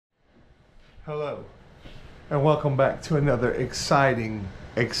Hello, and welcome back to another exciting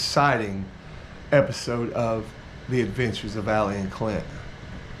episode of The Adventures of Allie and Clint.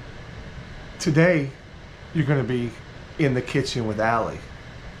 Today, you're going to be in the kitchen with Allie,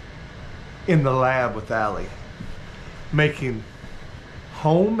 in the lab with Allie, making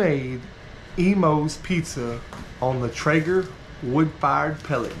homemade Emo's pizza on the Traeger wood-fired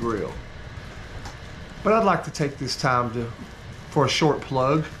pellet grill. But I'd like to take this time for a short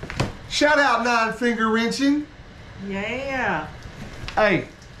plug. Shout out 9 Finger Wrenching. Yeah. Hey,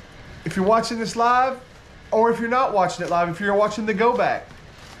 if you're watching this live, or if you're not watching it live, if you're watching the go back,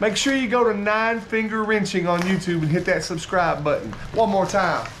 make sure you go to 9 Finger Wrenching on YouTube and hit that subscribe button. One more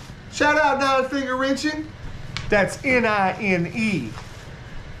time. Shout out 9 Finger Wrenching. That's N-I-N-E,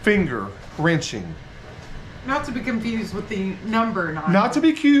 Finger Wrenching. Not to be confused with the number 9. Not to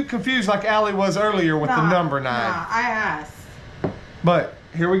be confused like Allie was earlier with the number 9. Nah, I asked. But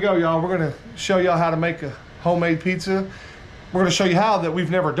here we go, y'all. We're gonna show y'all how to make a homemade pizza. We're gonna show you how that we've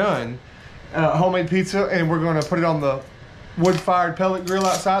never done homemade pizza, and we're gonna put it on the wood-fired pellet grill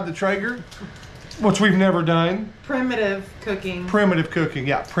outside the Traeger, which we've never done. Primitive cooking. Primitive cooking,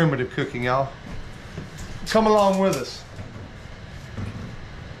 yeah, primitive cooking, y'all. Come along with us.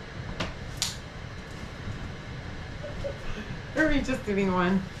 Are we just doing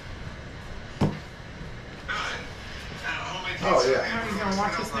one? Oh, yeah. Are you gonna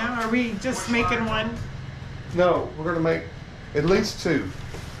watch us now? Are we just making one? No, we're gonna make at least 2.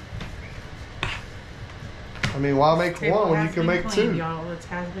 I mean, why make one when you can make 2? Y'all, it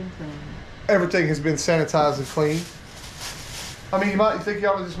has been cleaned. Everything has been sanitized and cleaned. I mean, you think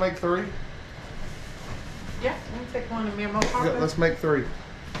y'all would just make 3? Yeah, let me take one of Mamo Papa. Yeah, let's make 3.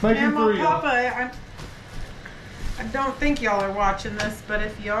 Make Mamo 3. Papa, I don't think y'all are watching this, but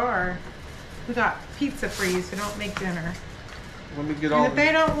if you are, we got pizza for you, so don't make dinner. Let me get And all if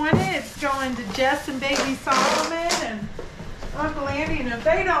they don't want it, it's going to Jess and Baby Solomon and Uncle Andy. And if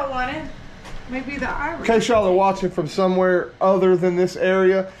they don't want it, maybe the Irish. In case y'all are watching from somewhere other than this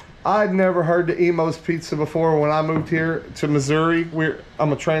area, I'd never heard of Emo's Pizza before when I moved here to Missouri.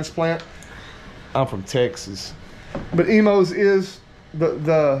 I'm a transplant. I'm from Texas. But Emo's is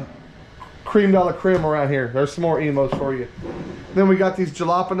the cream de la creme around here. There's some more Emo's for you. Then we got these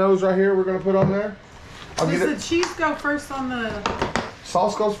jalapenos right here we're going to put on there. Does the cheese go first on the...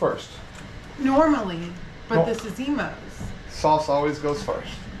 Sauce goes first. Normally, but No. this is Emo's. Sauce always goes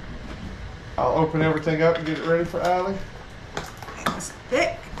first. I'll open everything up and get it ready for Allie. It's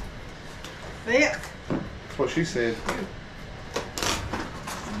thick. Thick. That's what she said.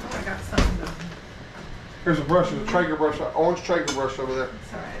 I got something done. Here's a brush, a Traeger brush, an orange Traeger brush over there.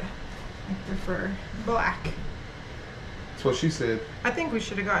 It's alright. I prefer black. That's what she said. I think we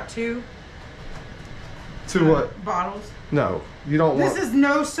should have got 2. 2 what? Bottles. No, you don't want. This is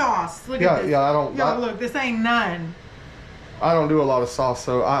no sauce. Look at this. Yeah, I don't. Yo, look, this ain't none. I don't do a lot of sauce,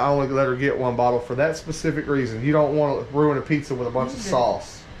 so I only let her get 1 bottle for that specific reason. You don't want to ruin a pizza with a bunch of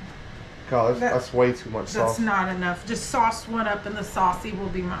sauce. God, that's way too much sauce. That's not enough. Just sauce one up and the saucy will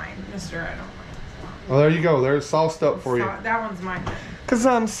be mine. Mister, I don't mind. Well, there you go. There's sauced up for you. That one's mine. Cause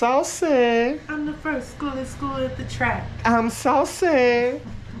I'm saucy. I'm the first school at the track. I'm saucy.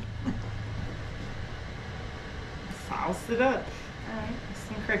 Sauce it up. Alright, I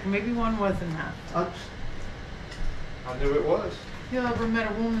seem correct. Maybe 1 was enough. I knew it was. You ever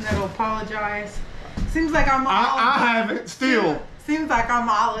met a woman that'll apologize? Seems like I'm I haven't still. Seems like I'm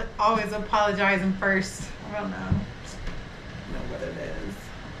always apologizing first. I don't know. I know what it is.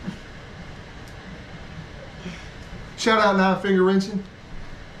 Shout out 9 Finger Wrenching.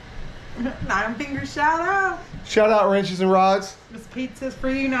 9 Finger shout out. Shout out Wrenches and Rods. This pizza's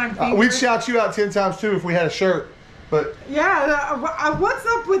for you, 9 Fingers. We'd shout you out 10 times too if we had a shirt. But yeah, what's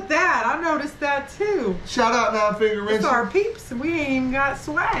up with that? I noticed that too. Shout out 9 Finger Wrenching. It's our peeps, and we ain't even got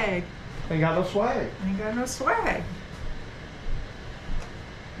swag. Ain't got no swag. Ain't got no swag.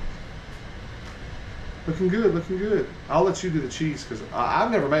 Looking good, looking good. I'll let you do the cheese because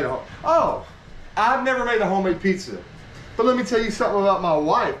I've never made I've never made a homemade pizza. But let me tell you something about my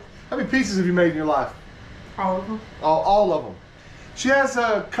wife. How many pizzas have you made in your life? All of them. All of them. She has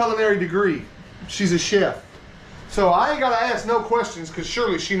a culinary degree. She's a chef. So I ain't got to ask no questions because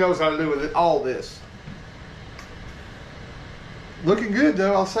surely she knows how to do with it, all this. Looking good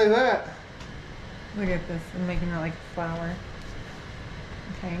though, I'll say that. Look at this. I'm making it like a flour.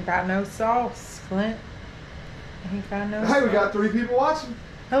 Okay, ain't got no sauce, Clint. Ain't got no sauce. Hey, we got 3 people watching.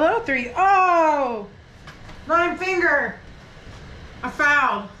 Hello, 3. Oh! 9 Finger! I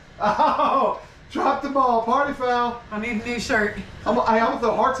fouled. Oh! Drop the ball. Party foul. I need a new shirt. I'm gonna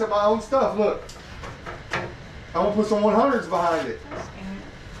throw hearts at my own stuff. Look. I'm gonna put some 100s behind it.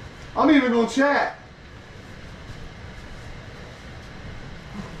 I'm even gonna chat.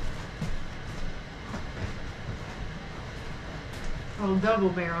 Oh, double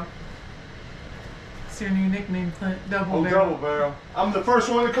barrel. It's your new nickname, Clint. Double barrel. Double barrel. I'm the first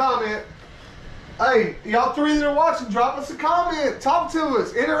one to comment. Hey, y'all three that are watching, drop us a comment. Talk to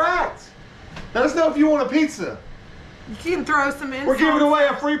us. Interact. Let us know if you want a pizza. You can throw some in. We're giving away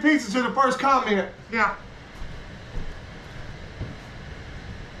a free pizza to the first comment. Yeah.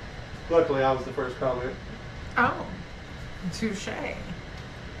 Luckily, I was the first comment. Oh, touche.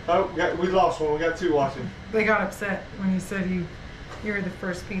 Oh, we lost one. We got two watching. They got upset when you said you were the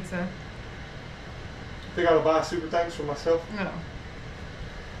first pizza. Think I would buy super thanks for myself? No.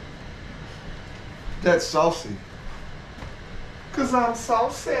 That's saucy. Cause I'm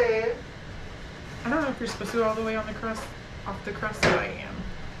saucy. I don't know if you're supposed to go all the way on the crust, off the crust, but I am.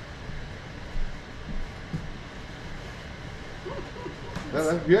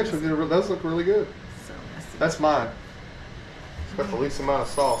 You actually did. Those look really good. So messy. That's mine. It's got the least amount of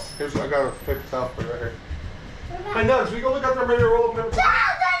sauce. Here's I got a paper towel for you right here. Hey, Nuts, we go look up there, maybe roll up paper towel.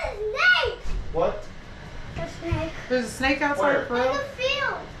 There's a snake! What? A snake. There's a snake outside Where? for In real? the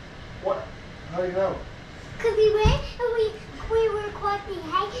field. What? How do you know? Because we went and we were collecting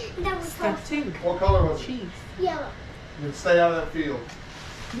hay and then we saw Stuff too. What color was it? Cheese. yellow. Then stay out of that field.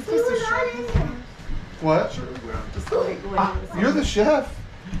 You're We supposed were to not shred in this there. one. What? Just like You're the chef.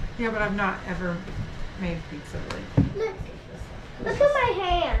 Yeah, but I've not ever made pizza like. Look. Look at my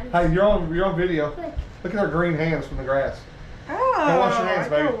hands. Hey, you're on video. Look. Look at her green hands from the grass. Oh, Go wash your hands, I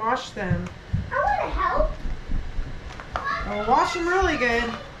gotta baby. wash them. I want to help. Oh, wash them really good.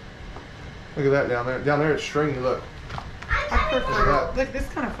 Look at that down there. Down there it's stringy, look. I'm I trying to prefer. help. Look, this is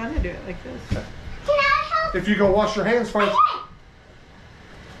kind of fun to do it like this. Can I help? If you go wash your hands first.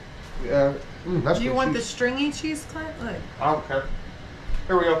 Yeah. That's Do you good want the cheese. stringy cheese, Clint? Look. I don't care.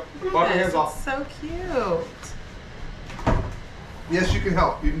 Here we go. Wash your hands It's off. so cute. Yes, you can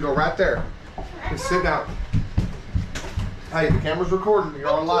help. You can go right there and sit down. Hey, the camera's recording. You're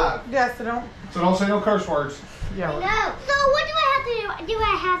on live. Yeah, So don't say no curse words. Yeah. No. So what do I have to do? Do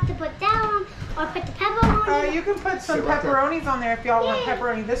I have to put that on or put the pepperoni? You can put some Sit right there. pepperonis on there if y'all want Yeah.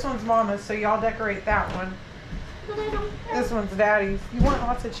 pepperoni. This one's Mama's, so y'all decorate that one. But I don't. This one's Daddy's. You want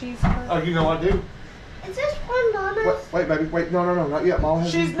lots of cheese, Clint? Oh, you know I do. Is this one Mama's? Wait, baby. Wait, no, not yet. Mom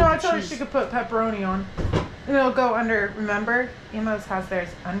has. She's no. I told her she could put pepperoni on, and it'll go under. Remember, Emo's has theirs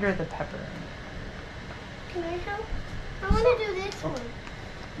under the pepperoni. Can I help? I want to do this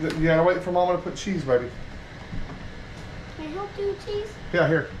one. You gotta wait for Mama to put cheese, baby. Can I help do cheese? Yeah,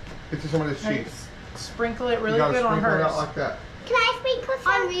 here. Get you some of this Like, cheese. sprinkle it really You gotta good on sprinkle it hers. out like that. Can I sprinkle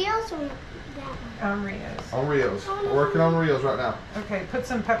some? On Rio's or that one? Rio's. On Rios. We're working on Rios right now. Okay, put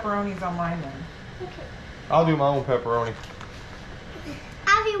some pepperonis on mine then. Okay. I'll do my own pepperoni.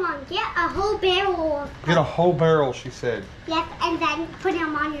 Everyone, get a whole barrel of Get a whole barrel, she said. yes, and then put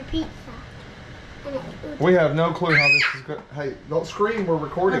them on your pizza. And it, We have no clue how this is going. Hey, don't scream. We're I'm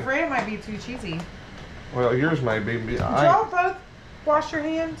recording. afraid it might be too cheesy. Well, yours may be. Did y'all both wash your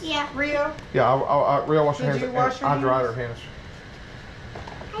hands? Yeah. Rio? Yeah, I Rio washed her Did hands. you wash your I dried her hands?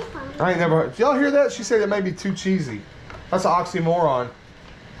 hands. I found I ain't never. Did y'all hear that? She said it may be too cheesy. That's an oxymoron.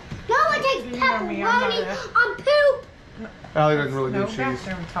 No one takes You know me, I'm not pepperoni on poop. Allie doesn't really No do cheese.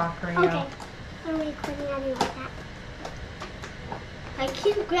 bathroom talk, Rio. Okay. I'm recording on you like that. I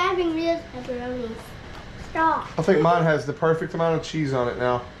keep grabbing Rio's pepperonis. Stop. I think mine has the perfect amount of cheese on it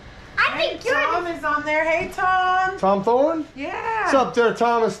now. I Hey, think yours. Tom is on there. Hey, Tom. Tom Thorne? Yeah. What's up there,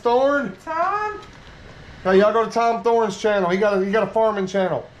 Thomas Thorne? Tom? Hey, y'all go to Tom Thorne's channel. He got a farming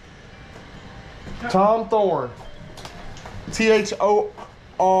channel. Tom Thorne. THORN.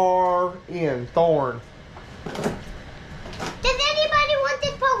 Thorne. Does anybody want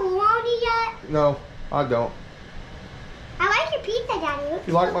this pepperoni yet? No, I don't. I like your pizza, Daddy. Looks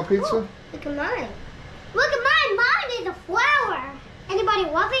You like so my pizza? cool. Look at mine. Look at mine. Mine is a flower. Anybody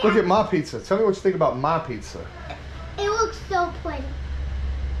want it? Look at my pizza. Tell me what you think about my pizza. It looks so pretty.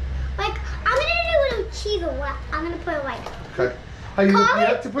 Like, I'm gonna do a little cheese around. I'm gonna put it like, Okay. Hey, you Call it-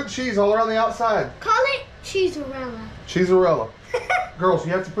 have to put cheese all around the outside. call it cheesearella. Cheesearella. Girls,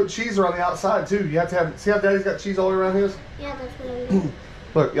 you have to put cheese around the outside too. You have to have. See how Daddy's got cheese all around his? Yeah, that's what I'm doing.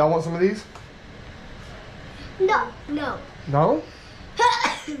 Look, y'all want some of these? No, no. No.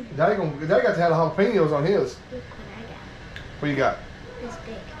 Daddy got to have the jalapenos on his. Look what I got. What you got? This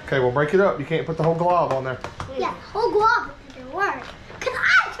big. Okay, well break it up. You can't put the whole glob on there. Yeah, whole glove didn't work. Cause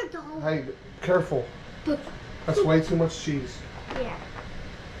I took the whole. Hey, careful. That's way too much cheese. Yeah.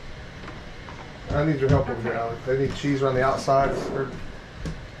 I need your help over here, Alex. They need cheese around the outside.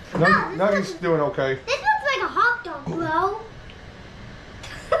 Nugget's doing okay. This looks like a hot dog, bro.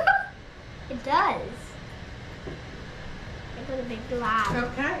 It does. I put a big glass.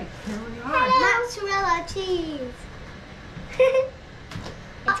 Okay, here we are. Mozzarella cheese.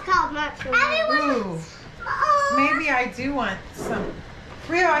 It's called mozzarella. Ooh, maybe I do want some.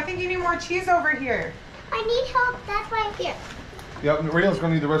 Rio, I think you need more cheese over here. I need help. That's why I'm here. Yep, Rio's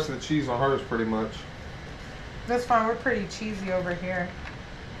gonna need the rest of the cheese on hers pretty much. That's fine. We're pretty cheesy over here.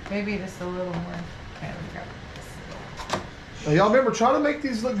 Maybe just a little more. Okay, there we go. Now, y'all remember, try to make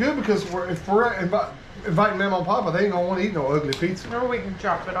these look good because if we're inviting Mama and Papa, they ain't gonna want to eat no ugly pizza. Or we can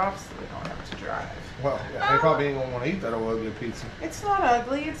drop it off so we don't have to drive. Well, yeah, they probably ain't gonna want to eat that old ugly pizza. It's not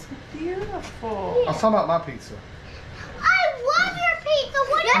ugly. It's beautiful. I was talking about my pizza. I love your pizza.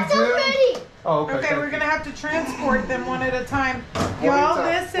 That's so pretty. Oh, okay. Okay, we're gonna have to transport them one at a time. One Y'all,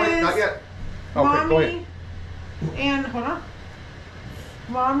 at a time. this Wait, not is yet. Okay, go Mommy ahead. and hold on.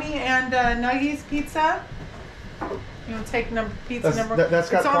 Mommy and Nuggies pizza. You want to take pizza number? That's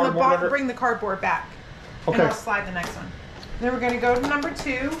got it's on the cardboard bottom. under it? Bring the cardboard back. Okay. And I'll slide the next one. Then we're gonna go to number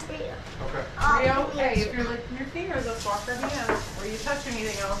 2. Okay. Rio, hey, if you're licking your fingers, let's wash our hands. Or you touch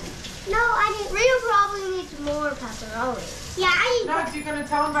anything else. No, I didn't. Rio probably needs more pepperoni. Yeah, I need Nugs, you gonna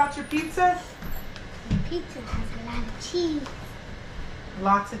tell them about your pizza? pizza has a lot of cheese.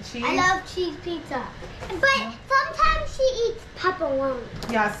 Lots of cheese. I love cheese pizza. But sometimes she eats pepperoni.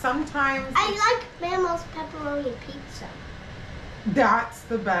 Yeah, sometimes I like Mama's pepperoni pizza. that's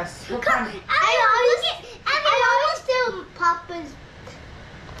the best. What Because kind? I always do Papa's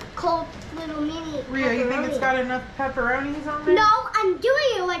cold little mini Rio, you think it's pepperoni. got enough pepperonis on there? No, I'm doing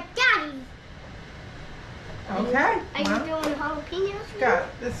it with Daddy. Okay. Are well, you doing jalapenos?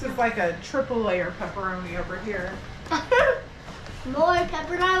 this is like a triple layer pepperoni over here. More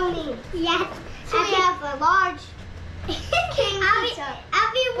pepperoni. Yes. So we have a large king pizza.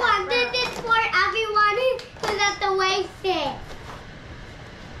 Everyone, this is for everyone who's at the way fit.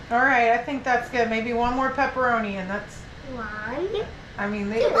 All right, I think that's good. Maybe one more pepperoni, and that's. One. I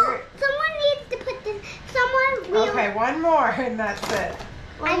mean, Someone needs to put this. Okay, one more, and that's it.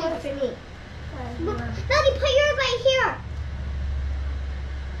 One more for me. Daddy, put yours right here.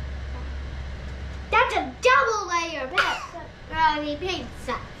 That's a double layer pepperoni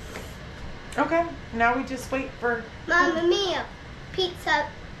pizza. Okay, now we just wait for. Mamma mia, pizza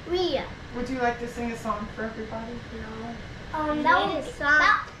Ria. Would you like to sing a song for everybody? No. That was a song.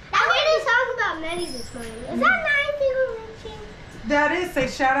 That was a song about Nettie this morning. Is that Nine Finger Wrenching? That is. Say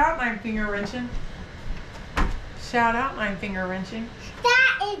shout out, 9 Finger Wrenching. Shout out, 9 Finger Wrenching.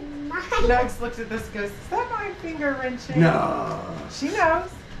 That is mine. Nugs looks at this and goes, is that 9 Finger Wrenching? No. She knows.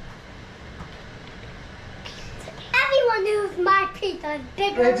 Everyone knows my pizza is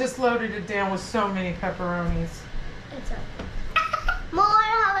bigger. They just loaded it down with so many pepperonis. It's more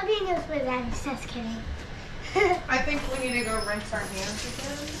jalapenos for Daddy. Just kidding. I think we need to go rinse our hands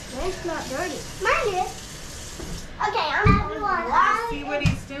again. Mine's not dirty. Mine is. Okay, I'm everyone. See what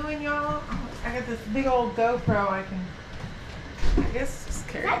he's doing, y'all? I got this big old GoPro. I guess just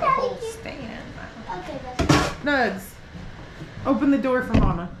carry the whole stand. Okay, that's Nugs, open the door for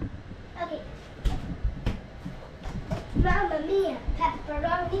Mama. okay. Mamma mia,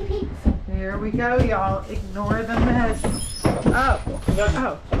 pepperoni pizza. Here we go, y'all. Ignore the mess. Oh,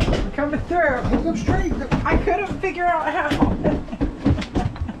 we're coming through. Go straight. I couldn't figure out how.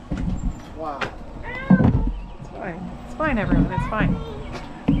 Wow. It's fine. It's fine, everyone. It's fine.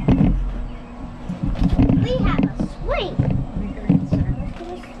 We have a swing. Let me go get you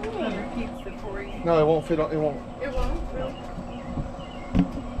Let's get a swing. another pizza for you. No, it won't fit on. It won't. It won't, really.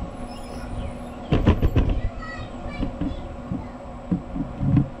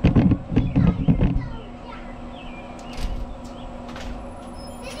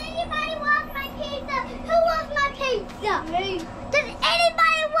 Does anybody want my pizza? Who wants my pizza? Me. Does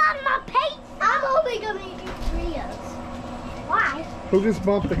anybody want my pizza? I'm only gonna eat Rio's. Why? Who just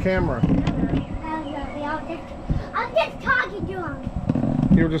bumped the camera? I'm just talking to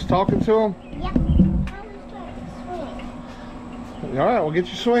him. You were just talking to him? Yep. I'm just trying to swing. All right, we'll get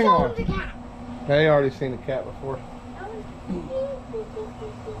your swing Show on. him the cat. They already seen the cat before.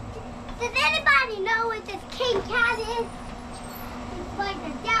 Does anybody know what this king cat is? It's like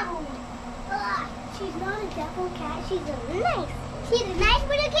the devil. Ugh, she's not a devil cat. She's a nice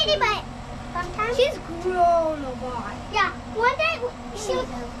little kitty, but sometimes she's grown a lot. Yeah. One day she was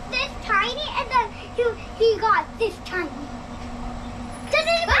this tiny, and then he got this tiny. Does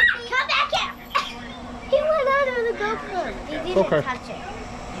anybody come back here? He went under the GoPro. He didn't Okay. touch it.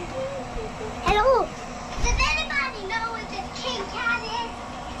 Hello. Does anybody know what this king cat is?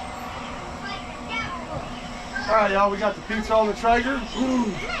 Like the devil. All right, y'all. We got the pizza on the Traeger. Nice.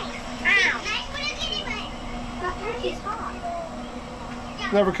 Ow. Nice little kitty, but he's hot. Yeah.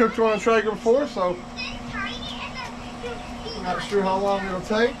 Never cooked one on Traeger before, so not sure how long it'll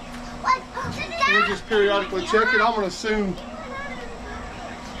take. We'll just periodically check it. I'm gonna assume.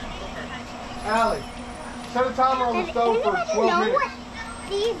 Allie, set a timer on the stove for 12 minutes.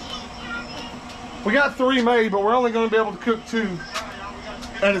 We got 3 made, but we're only gonna be able to cook 2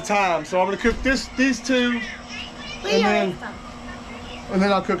 at a time. So I'm gonna cook these 2, and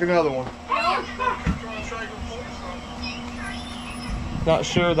then I'll cook another one. Not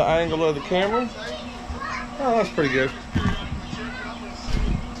sure the angle of the camera. Oh, that's pretty good.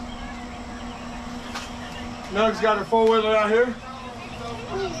 Nug's got her 4-wheeler out here.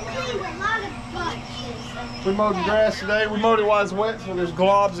 We mowed the grass today. We mowed it while it's wet, so there's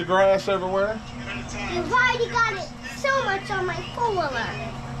globs of grass everywhere. You've already got it so much on my 4-wheeler.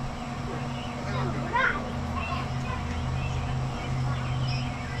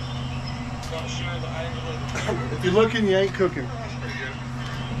 If you're looking, you ain't cooking.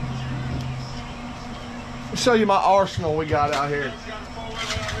 I'll show you my arsenal we got out here.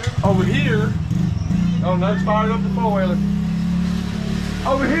 Over here, oh, Nug's fired up the 4-wheeler.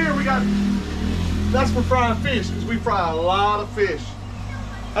 Over here we got, that's for frying fish, because we fry a lot of fish.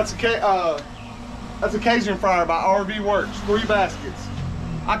 That's a Cajun fryer by RV Works, 3 baskets.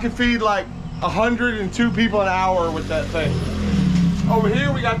 I can feed like 102 people an hour with that thing. Over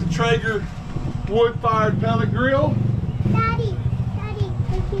here we got the Traeger wood-fired pellet grill. Daddy,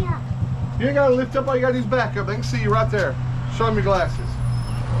 lift me up. You ain't gotta lift up, all you gotta do is back up. They can see you right there. Show them your glasses.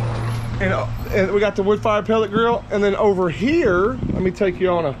 And we got the wood-fired pellet grill. And then over here, let me take you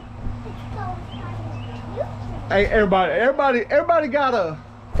on a. Hey, everybody got a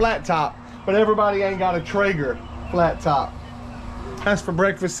flat top, but everybody ain't got a Traeger flat top. That's for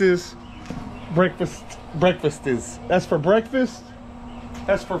breakfasts. That's for breakfast.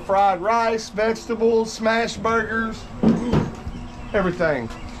 That's for fried rice, vegetables, smash burgers, everything.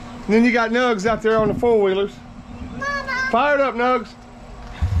 And then you got Nugs out there on the 4-wheelers. Mama. Fire it up, Nugs.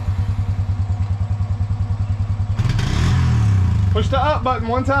 Push the up button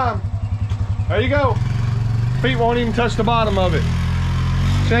one time. There you go. Feet won't even touch the bottom of it.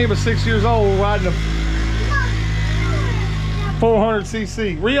 She ain't but 6 years old riding a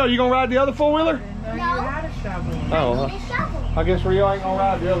 400cc. Rio, you gonna ride the other 4-wheeler? No, you had a shovel. Oh, I guess Rio ain't gonna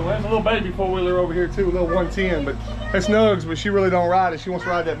ride the other one. There's a little baby 4-wheeler over here too, a little 110, but that's Nugs, but she really don't ride it. She wants to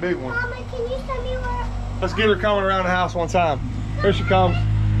ride that big one. Mama, can you tell me where? Let's get her coming around the house one time. Here she comes.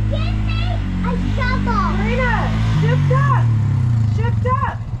 Give me a shovel. Marina, shift up. Shift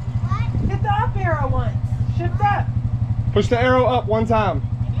up. What? Hit the up arrow once. Shift up. Push the arrow up one time.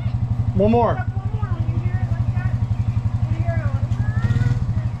 One more. Up one more when you hear it like that. When you hear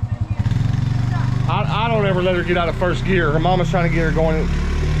it, I don't ever let her get out of first gear. Her mama's trying to get her going.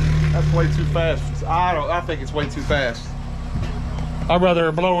 That's way too fast. I think it's way too fast. I'd rather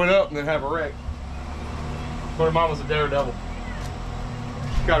her blow it up than have a wreck. But her mama's a daredevil.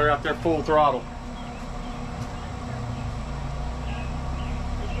 Got her out there full throttle.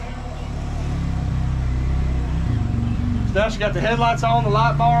 Now she got the headlights on, the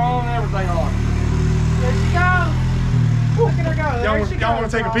light bar on, and everything on. there she goes. Look at her go. There she goes. Y'all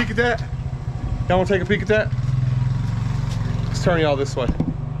want to take a peek at that? Y'all want to take a peek at that? Let's turn y'all this way.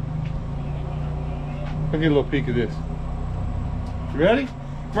 Let me get a little peek of this. You ready?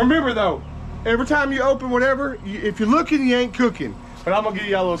 Remember though, every time you open whatever, if you're looking, you ain't cooking. But I'm gonna give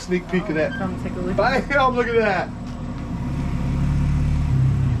y'all a little sneak peek of that. Come take a look. Bam! Look at that.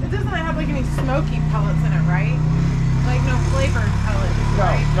 It doesn't have like any smoky pellets in it, right? Like no flavored pellets,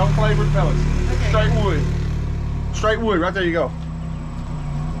 right? No flavored pellets. Okay. Straight wood. Straight wood. Right there you go.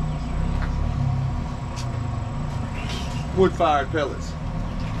 Wood-fired pellets.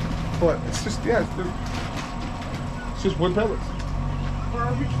 What? It's just it's just wood pellets.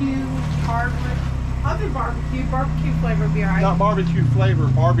 Barbecue, hardwood. I'll do barbecue. Barbecue flavor would be alright. Not barbecue flavor,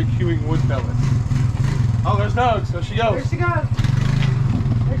 barbecuing wood pellets. Oh, there's Nugs. There she goes. There she goes.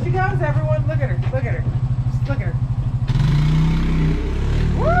 There she goes, everyone. Look at her. Look at her. Just look at her.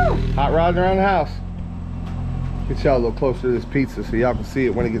 Woo! Hot rodding around the house. Get y'all a little closer to this pizza so y'all can see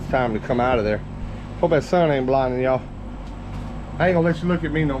it when it gets time to come out of there. Hope that sun ain't blinding y'all. I ain't gonna let you look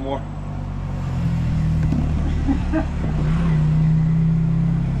at me no more.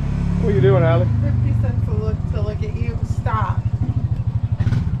 What are you doing, Allie? 50 cents to look at you. Stop.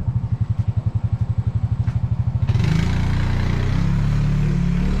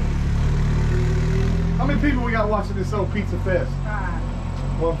 How many people we got watching this old pizza fest? 5.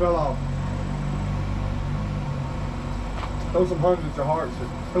 One fell off. Throw some hundreds of hearts.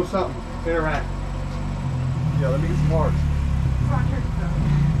 Throw something. Interact. Yeah, let me get some hearts.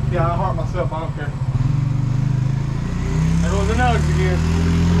 Yeah, I heart myself. I don't care. There was the nugs again.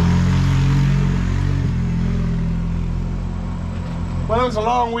 Well, it was a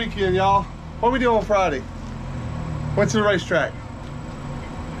long weekend, y'all. What we do on Friday? Went to the racetrack.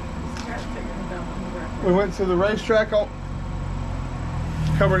 We went to the racetrack on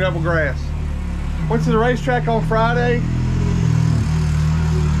covering up with grass. Went to the racetrack on Friday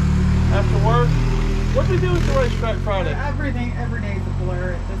after work. What did we do at the racetrack Friday? Everything, every day is a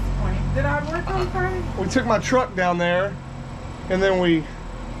blur at this point. Did I work on Friday? We took my truck down there, and then we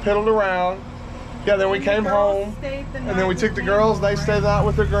pedaled around. Yeah, then we came home, and then we took the girls. They stayed the night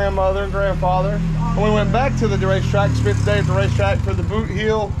with their grandmother and grandfather. And we went back to the racetrack, spent the day at the racetrack for the boot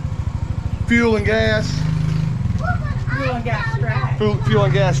heel, fuel and gas. Fuel and gas drags. Fuel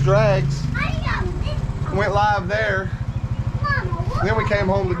and gas drags. Went live there. And then we came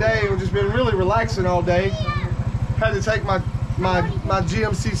home today. We've just been really relaxing all day. Had to take my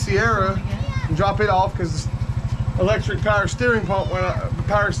GMC Sierra and drop it off because the electric power steering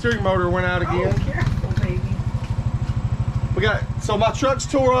motor went out again. Oh, careful, baby. So my truck's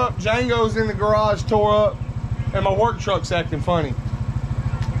tore up, Django's in the garage tore up, and my work truck's acting funny.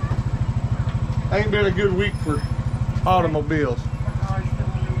 Ain't been a good week for automobiles.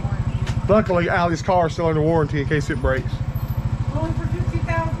 Luckily, Allie's car is still under warranty in case it breaks. Going for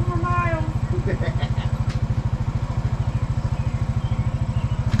 50,000 more miles.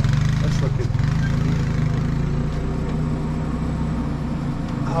 Let's look at.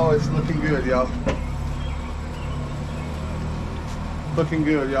 Oh, it's looking good, y'all. Looking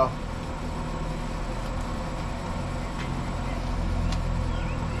good, y'all.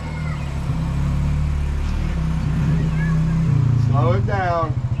 Slow it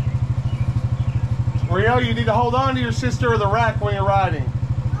down. Rio, you need to hold on to your sister or the rack when you're riding.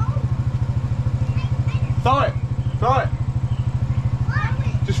 Throw it. Throw it.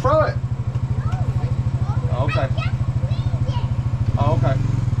 Just throw it. Oh, okay. Oh, okay.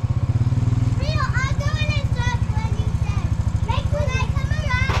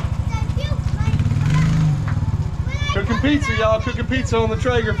 Cooking pizza, y'all. Cooking pizza on the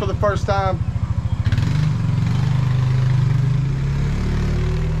Traeger for the first time.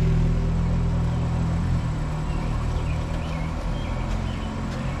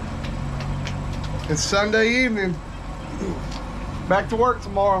 It's Sunday evening. Back to work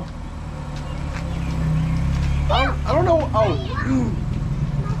tomorrow. I don't know. Oh,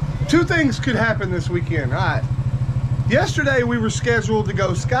 two things could happen this weekend. All right. Yesterday we were scheduled to go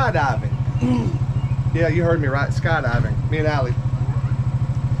skydiving. Yeah, you heard me right. Skydiving. Me and Allie.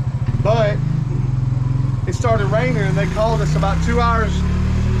 But it started raining and they called us about 2 hours.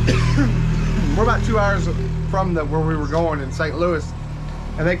 We're about 2 hours from where we were going in St. Louis.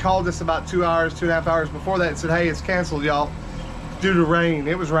 And they called us about 2 hours, 2.5 hours before that and said, hey, it's canceled, y'all, due to rain.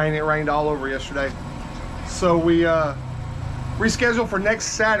 It was raining. It rained all over yesterday. So we rescheduled for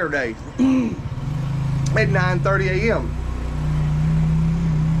next Saturday at 9:30 a.m.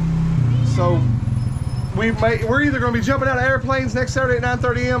 So we're either going to be jumping out of airplanes next Saturday at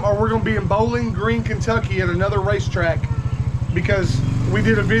 9:30 a.m. or we're going to be in Bowling Green, Kentucky at another racetrack because we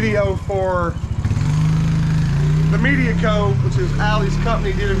did a video for the Media Co., which is Allie's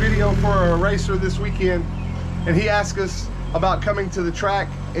company, did a video for a racer this weekend, and he asked us about coming to the track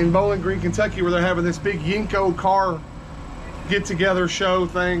in Bowling Green, Kentucky, where they're having this big Yinko car get-together show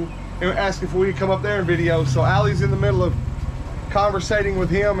thing, and asked if we could come up there and video. So Allie's in the middle of conversating with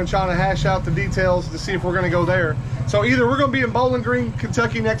him and trying to hash out the details to see if we're going to go there. So either we're going to be in Bowling Green,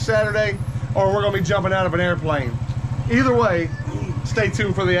 Kentucky next Saturday, or we're going to be jumping out of an airplane. Either way, stay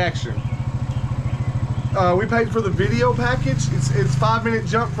tuned for the action. We paid for the video package. It's 5-minute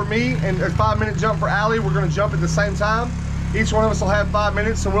jump for me and a 5-minute jump for Allie. We're going to jump at the same time. Each one of us will have 5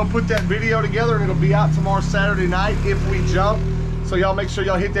 minutes, so we'll put that video together and it'll be out tomorrow Saturday night if we jump. So y'all make sure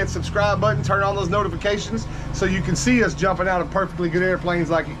y'all hit that subscribe button, turn on those notifications so you can see us jumping out of perfectly good airplanes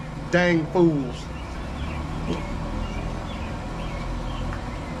like dang fools.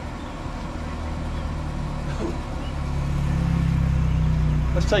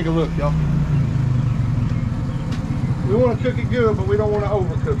 Let's take a look, y'all. We want to cook it good, but we don't want to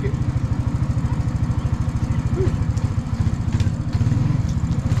overcook it.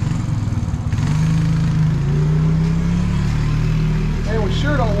 And we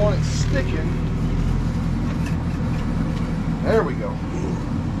sure don't want it sticking. There we go.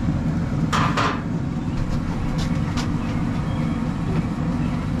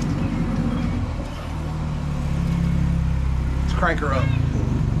 Let's crank her up.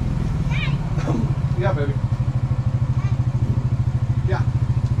 Yeah, baby. Yeah.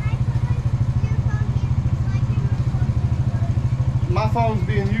 My phone's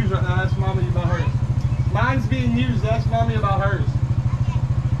being used right now. Ask Mama you about hers. Mine's being used. Ask Mommy about hers.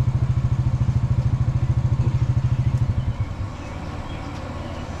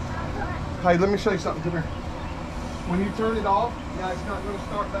 Hey, let me show you something. Come here. When you turn it off, yeah, it's not going to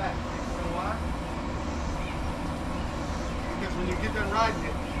start back. You know why? Because when you get done riding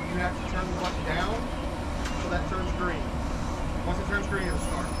it, you have to turn the button down so that turns green. Once it turns green, it'll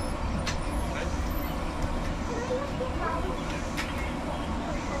start. Okay?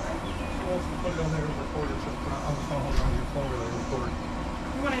 She wants to put it on there and record it. So I'm just going to hold it on your phone and record it.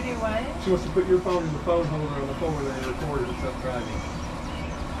 You want to do what? She wants to put your phone in the phone holder on the phone and record it and stuff driving.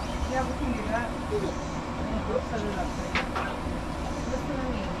 Yeah, we can do that. We'll set it up for you. Listen to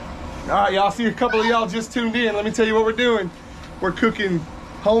me. All right, y'all. See, a couple of y'all just tuned in. Let me tell you what we're doing. We're cooking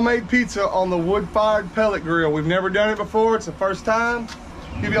homemade pizza on the wood-fired pellet grill. We've never done it before. It's the first time.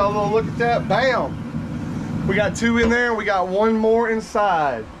 Give y'all a little look at that. Bam! We got 2 in there. We got 1 more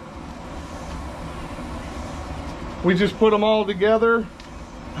inside. We just put them all together,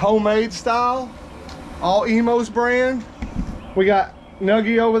 homemade style, all Emo's brand. We got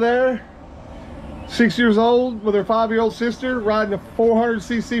Nuggie over there, 6 years old, with her 5-year-old sister, riding a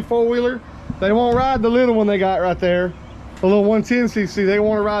 400cc four-wheeler. They won't ride the little one they got right there, the little 110cc. They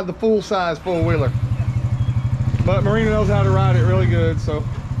want to ride the full-size four-wheeler. But Marina knows how to ride it really good, so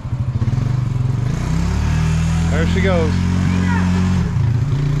there she goes.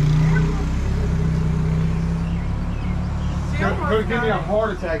 Could give me a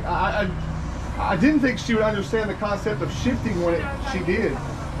heart attack. I didn't think she would understand the concept of shifting when she did.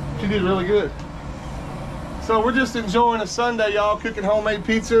 She did really good. So we're just enjoying a Sunday, y'all, cooking homemade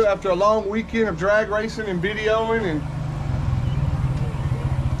pizza after a long weekend of drag racing and videoing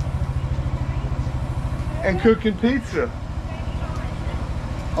and cooking pizza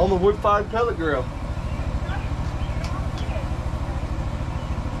on the wood-fired pellet grill.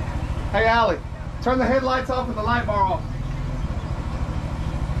 Hey, Allie, turn the headlights off and the light bar off.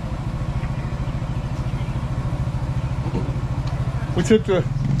 We took over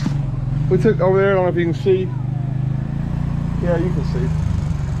there, I don't know if you can see. Yeah, you can see.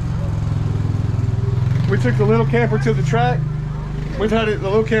 We took the little camper to the track. We've had the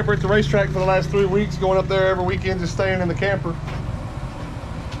little camper at the racetrack for the last 3 weeks, going up there every weekend, just staying in the camper.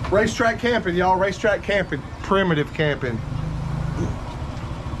 Racetrack camping, y'all, racetrack camping, primitive camping.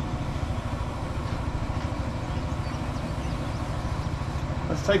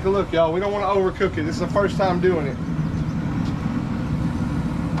 Let's take a look, y'all. We don't want to overcook it. This is the first time doing it.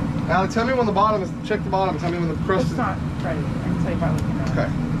 Now, tell me when the bottom is, check the bottom, tell me when the crust is. It's not ready. I can tell you by looking at it. Okay.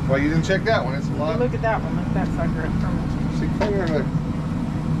 Well, you didn't check that one. It's a lot. Look at that one. Look at that sucker up from See, finger in there.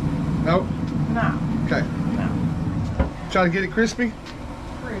 Nope. No. Okay. No. Trying to get it crispy?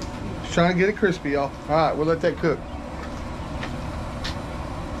 Crispy. Just trying to get it crispy, y'all. All right, we'll let that cook.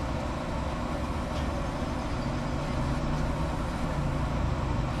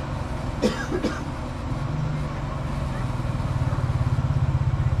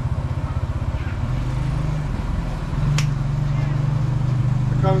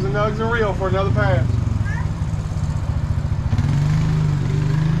 Comes the nugs and reel for another pass.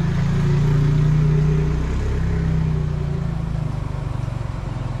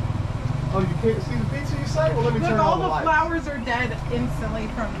 Oh, you can't see the pizza, you say? Well, let me Look, turn all on the the lights. flowers are dead instantly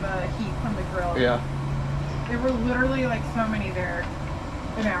from the heat from the grill. Yeah. There were literally like so many there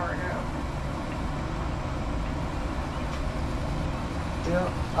an hour ago.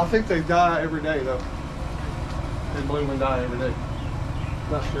 Yeah. I think they die every day, though. They bloom and die every day.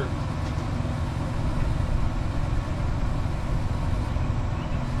 Not sure.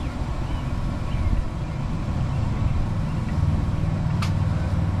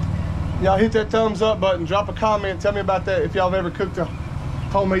 Y'all hit that thumbs up button. Drop a comment. Tell me about that if y'all have ever cooked a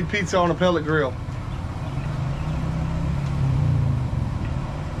homemade pizza on a pellet grill.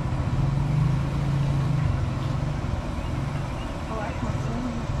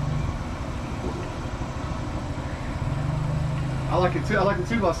 I like it too. I like it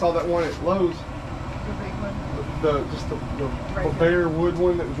too. I saw that one at Lowe's. The big one. The bare wood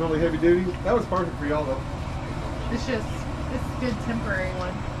one that was really heavy duty. That was perfect for y'all though. It's just, it's a good temporary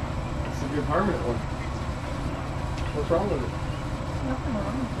one. It's a good permanent one. What's wrong with it? Nothing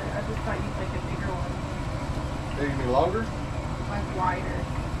wrong with it. I just thought you'd like a bigger one. They need longer? Like wider.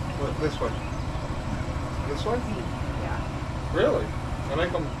 What, this way? This way? Yeah. Really? They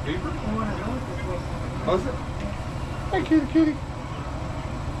make them deeper? And one of those is a little smaller. Oh, is it? Hey, kitty, kitty.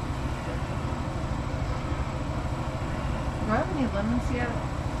 Do I have any lemons yet?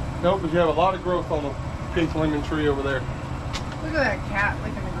 No, but you have a lot of growth on the pink lemon tree over there. Look at that cat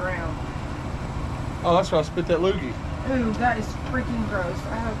licking the ground. Oh, that's why I spit that loogie. Ooh, that is freaking gross.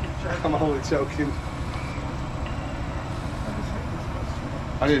 I hope you're joking. I'm only joking.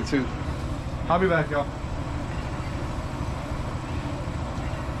 I did too. I'll be back, y'all.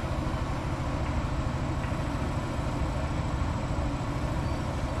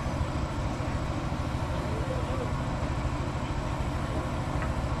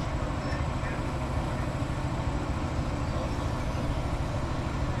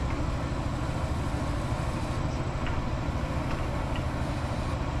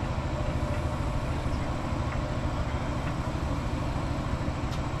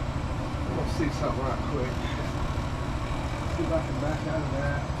 See something right quick. See if I can back out of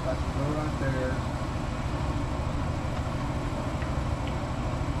that. I can go right there.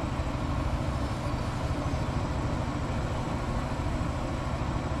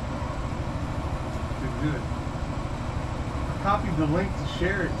 Good. I copied the link to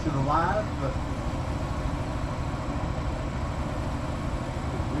share it to the live, but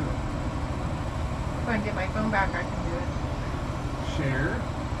good. If I can get my phone back, I can do it. Share.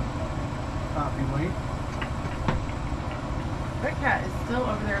 Copy link. That cat is still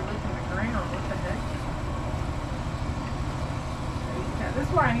over there licking the ground. What the heck? Crazy cat. This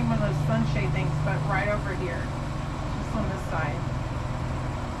is why I need one of those sunshade things, but right over here. Just on this side.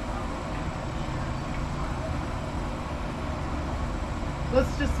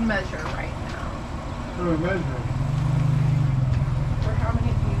 Let's just measure right now. What are we measuring? For how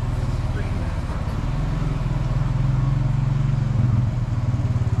many views is free?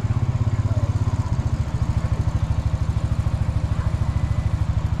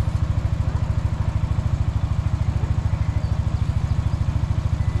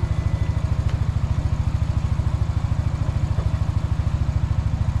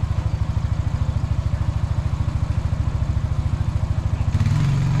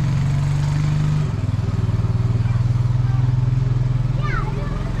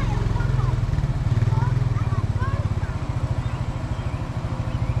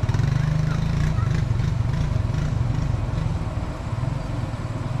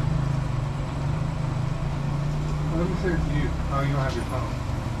 Let me send it to you. Oh, you don't have your phone.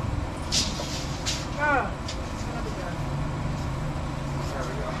 Oh, There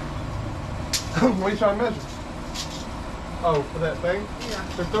we go. What are you trying to measure? Oh, for that thing? yeah.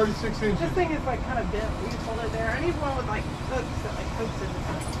 They're 36 inches. This thing is like kind of bent. Will you hold it there? I need one with like hooks that like hooks it.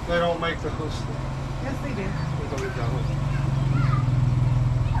 They don't make the hooks. Yes, they do. That's what we've done with.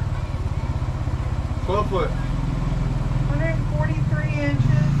 12 foot. 143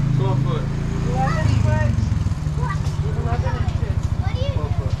 inches. 12 foot. 11 foot. 11 inches. What are you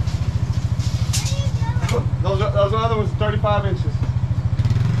 12 foot. doing? Those other ones are 35 inches.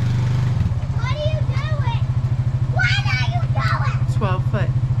 What are you doing? What are you doing? 12 foot.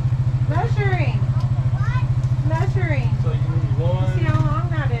 Measuring. What? Measuring. So you need one, See how long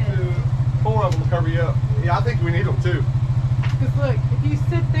that is. 2, 4 of them to cover you up. Yeah, I think we need them too. Because look, if you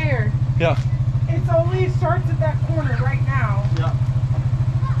sit there, Yeah. it's only starts at that corner right now. Yeah.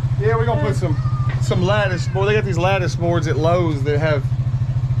 Yeah, we're gonna put some lattice board. They got these lattice boards at Lowe's that have,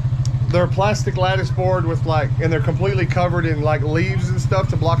 they're a plastic lattice board with like, and they're completely covered in like leaves and stuff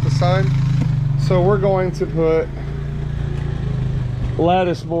to block the sun. So we're going to put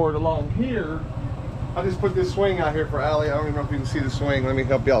lattice board along here. I just put this swing out here for Allie. I don't even know if you can see the swing. Let me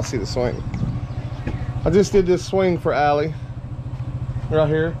help y'all see the swing. I just did this swing for Allie right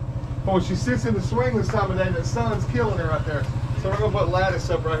here. But when she sits in the swing this time of day, the sun's killing her right there. So we're gonna put lattice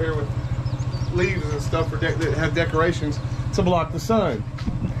up right here with leaves and stuff for that have decorations to block the sun.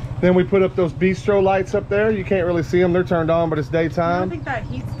 Then we put up those bistro lights up there. You can't really see them; they're turned on, but it's I don't daytime. think that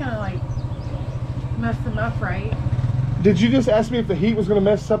heat's gonna like mess them up, right? Did you just ask me if the heat was gonna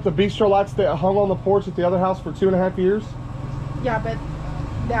mess up the bistro lights that hung on the porch at the other house for 2.5 years? Yeah, but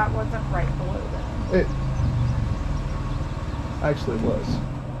that wasn't right below them. It actually was.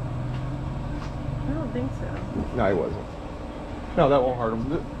 I don't think so. No, it wasn't. No, that won't hurt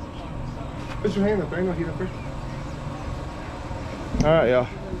them. Put your hand up there. Ain't no heat up there. All right, y'all.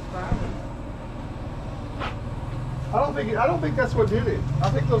 I don't think that's what did it. I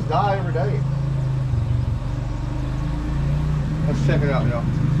think those die every day. Let's check it out, y'all.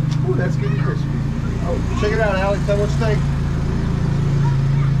 Ooh, that's getting crispy. Oh, check it out, Allie. Tell me what you think.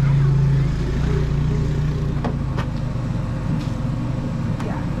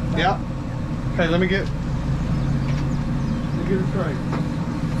 Yeah. Yeah. Okay, let me get a tray.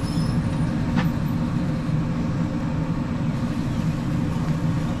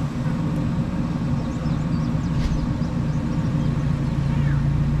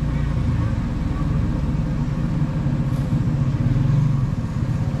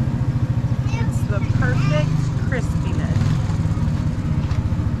 It's the perfect crispiness.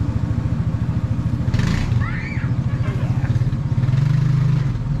 Oh, yeah.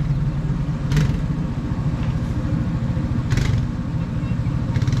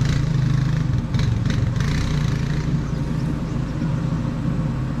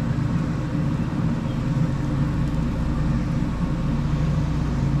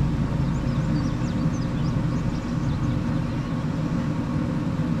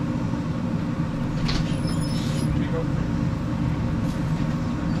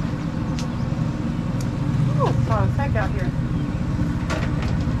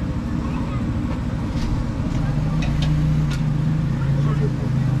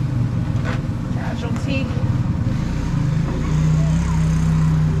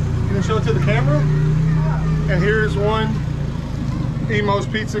 Emo's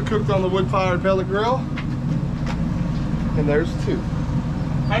pizza cooked on the wood-fired pellet grill. And there's 2.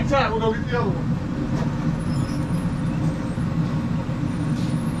 Hang tight, we'll go get the other one.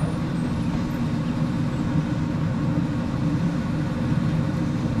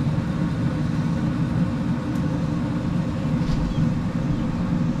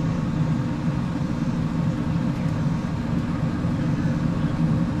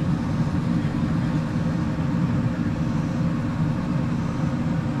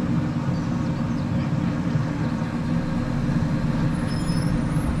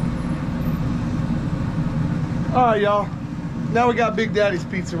 All right, y'all. Now we got Big Daddy's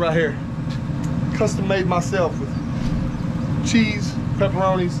pizza right here. Custom made myself with cheese,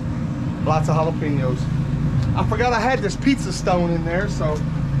 pepperonis, lots of jalapenos. I forgot I had this pizza stone in there, so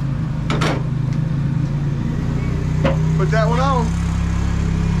put that one on.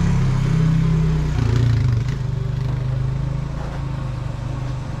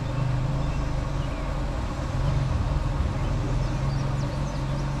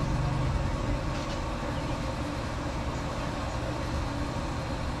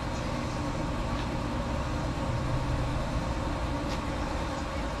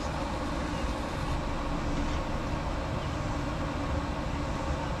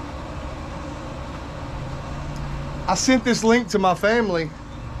 I sent this link to my family.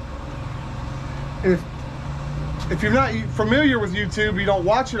 If you're not familiar with YouTube, you don't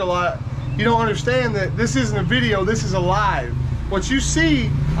watch it a lot, you don't understand that this isn't a video, this is a live. What you see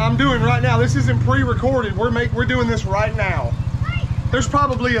I'm doing right now, this isn't pre-recorded, we're doing this right now. There's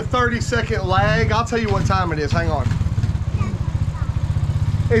probably a 30-second lag. I'll tell you what time it is, hang on.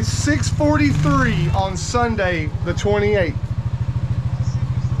 It's 6:43 on Sunday the 28th.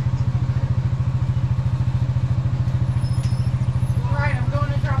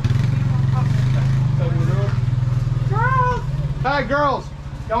 Hey girls,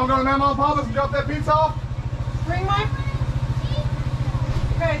 y'all wanna go to Mama and Papa's and drop that pizza off? Bring my...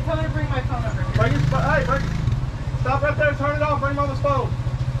 Okay, tell her to bring my phone over here. Bring it, hey, stop right there, turn it off, bring Mama's phone.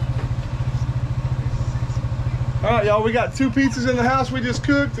 All right, y'all, we got 2 pizzas in the house we just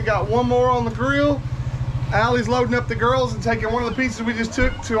cooked. We got 1 more on the grill. Allie's loading up the girls and taking one of the pizzas we just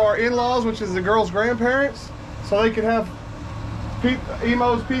took to our in-laws, which is the girls' grandparents, so they can have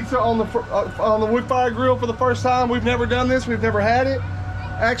Emo's pizza on the wood fire grill for the first time. We've never done this. We've never had it.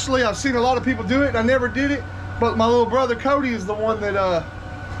 Actually, I've seen a lot of people do it, and I never did it. But my little brother Cody is the one that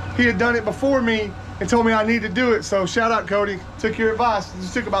he had done it before me and told me I need to do it. So shout out, Cody. Took your advice. It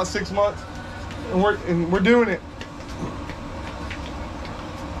just took about 6 months, and we're doing it.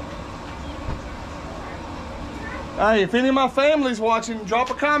 Hey, if any of my family's watching, drop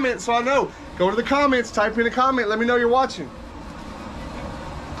a comment so I know. Go to the comments, type in a comment, let me know you're watching.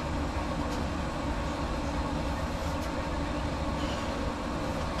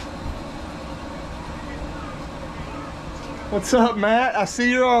 What's up, Matt? I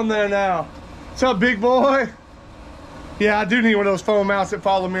see you're on there now. What's up, big boy? Yeah, I do need one of those phone mounts that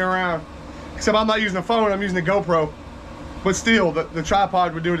follow me around. Except I'm not using a phone, I'm using a GoPro. But still, the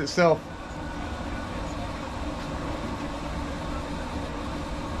tripod would do it itself.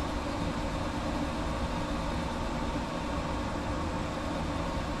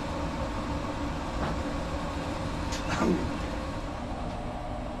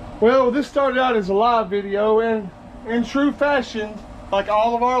 Well, this started out as a live video, and in true fashion, like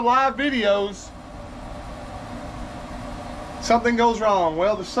all of our live videos, something goes wrong.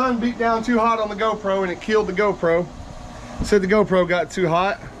 Well, the sun beat down too hot on the GoPro and it killed the GoPro. Said the GoPro got too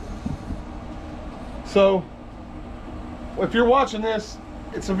hot. So, if you're watching this,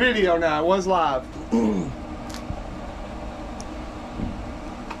 it's a video now. It was live.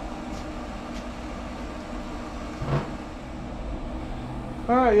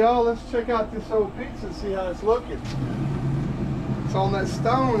 Alright, y'all, let's check out this old pizza and see how it's looking. It's on that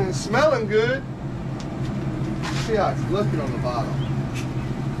stone and it's smelling good. Let's see how it's looking on the bottom.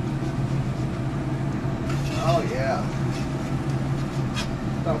 Oh yeah.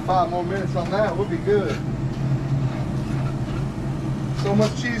 About 5 more minutes on that, we'll be good. So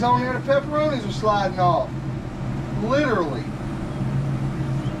much cheese on there, the pepperonis are sliding off. Literally.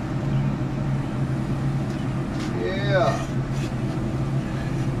 Yeah.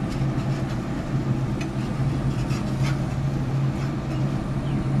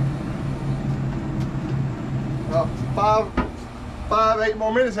 About 8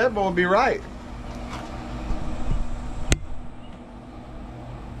 more minutes, that boy will be right.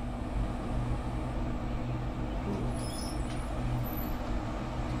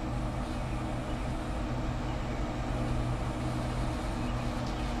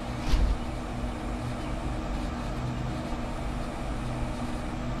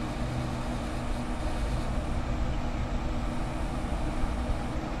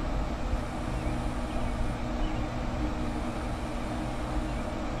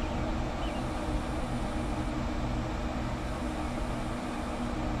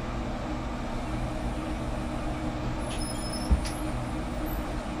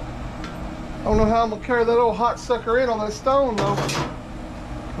 don't know how I'm gonna carry that old hot sucker in on that stone though.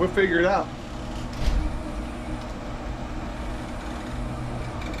 We'll figure it out.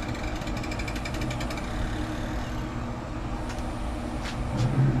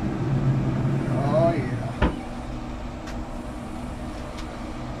 Oh yeah.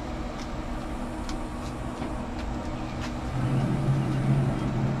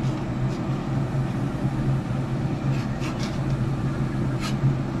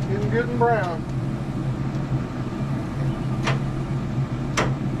 Getting good and brown.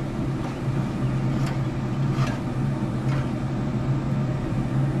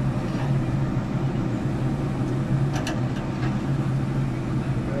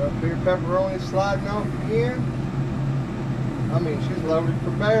 Bigger pepperoni sliding off again. I mean, she's loaded for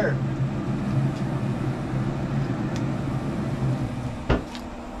bear.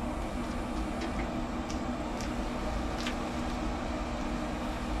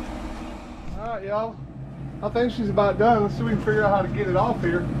 Alright, y'all. I think she's about done. Let's see if we can figure out how to get it off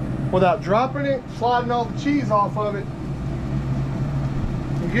here without dropping it, sliding all the cheese off of it,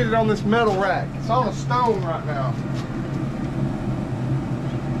 and get it on this metal rack. It's on a stone right now.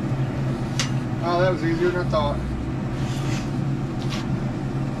 Oh, that was easier than I thought.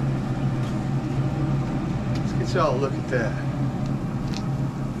 Let's get y'all a look at that.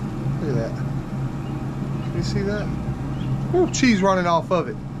 Look at that. Can you see that? Ooh, cheese running off of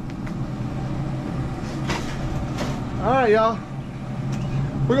it. All right, y'all.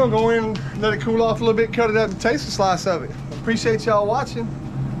 We're gonna go in, let it cool off a little bit, cut it up and taste a slice of it. Appreciate y'all watching.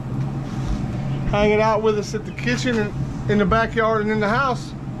 Hanging out with us at the kitchen and in the backyard and in the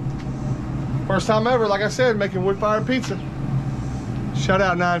house. First time ever, like I said, making wood-fired pizza. Shout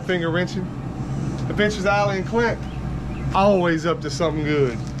out Nine Finger Wrenching. Adventures Allie and Clint. Always up to something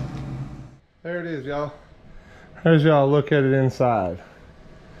good. There it is, y'all. There's y'all look at it inside.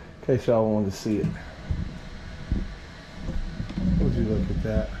 In case y'all wanted to see it. Would you look at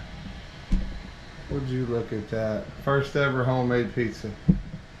that? Would you look at that? First ever homemade pizza.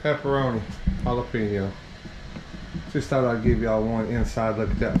 Pepperoni, jalapeno. Just thought I'd give y'all one inside look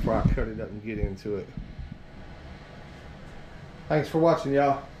at that before I cut it up and get into it. Thanks for watching,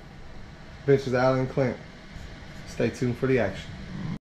 y'all. Adventures Allie and Clint. Stay tuned for the action.